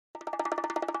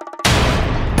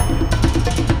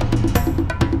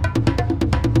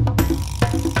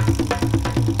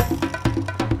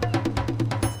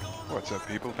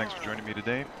thanks for joining me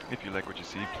today. If you like what you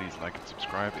see, please like and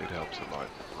subscribe, it helps a lot.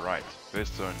 Right,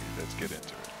 vests only, let's get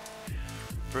into it.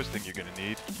 First thing you're gonna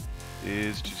need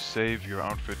is to save your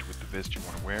outfit with the vest you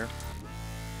want to wear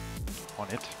on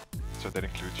it. So that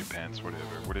includes your pants,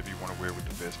 whatever you want to wear with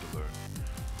the vest alone.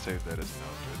 Save that as an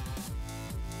outfit.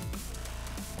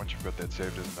 Once you've got that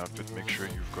saved as an outfit, make sure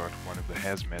you've got one of the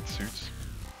hazmat suits,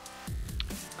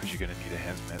 because you're going to need a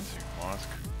hazmat suit mask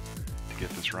to get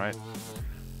this right.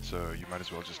 So you might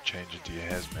as well just change into your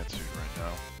hazmat suit right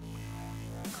now,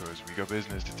 because we got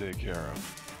business to take care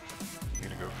of. You're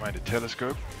going to go find a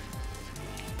telescope,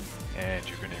 and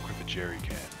you're going to equip a jerry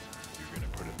can. You're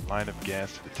going to put a line of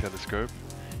gas to the telescope,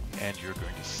 and you're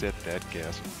going to set that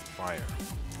gas on fire.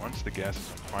 Once the gas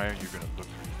is on fire, you're going to look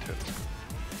through the telescope.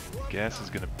 The gas is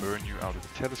going to burn you out of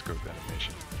the telescope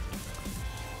animation,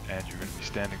 and you're going to be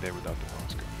standing there without the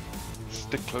mask on.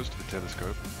 Stick close to the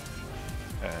telescope,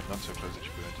 not so close that you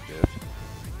burn to death,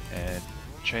 and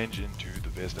change into the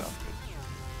vest outfit.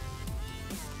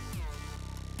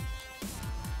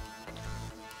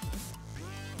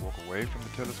 Walk away from the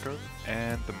telescope,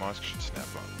 and the mask should snap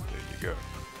on. There you go.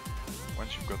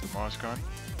 Once you've got the mask on,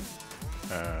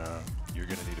 you're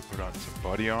going to need to put on some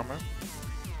body armor,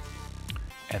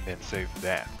 and then save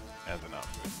that as an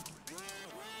outfit.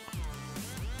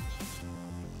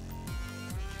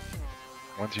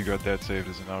 Once you got that saved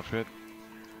as an outfit,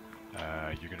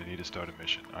 you're going to need to start a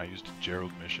mission. I used a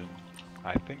Gerald mission.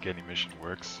 I think any mission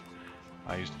works.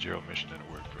 I used a Gerald mission and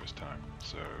it worked first time.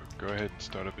 So go ahead and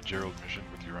start up a Gerald mission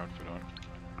with your outfit on.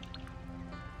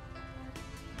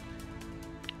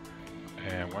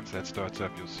 And once that starts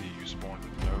up, you'll see you spawn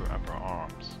with no upper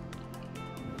arms.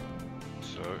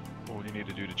 So all you need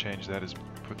to do to change that is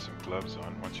put some gloves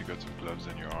on. Once you got some gloves,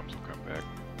 then your arms will come back.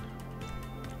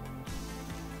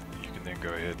 You can then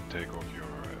go ahead and take off your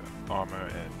armor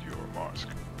and your mask.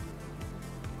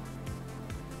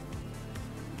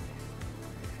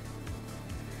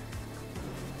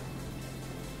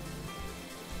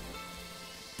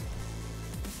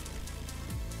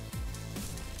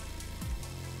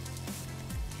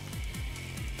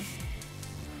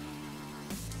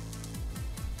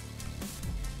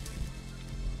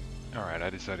 Alright, I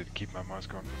decided to keep my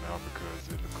mask on for now because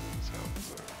it looked cool as hell,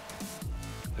 so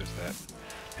there's that.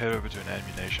 Head over to an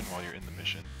ammunition while you're in the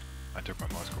mission. I took my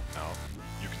mask off now.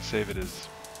 You can save it as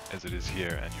it is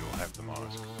here and you'll have the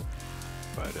mask.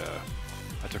 But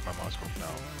I took my mask off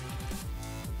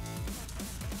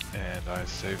now. And I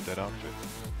saved that outfit.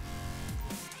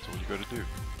 That's all you gotta do.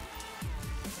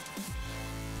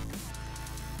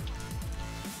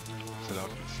 That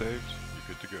outfit saved, you're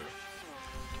good to go.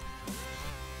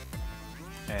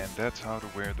 And that's how to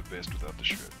wear the vest without the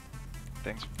shirt.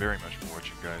 Thanks very much for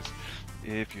watching, guys.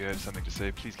 If you have something to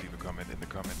say, please leave a comment in the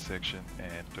comment section,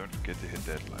 and don't forget to hit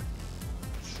that like.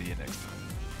 See you next time.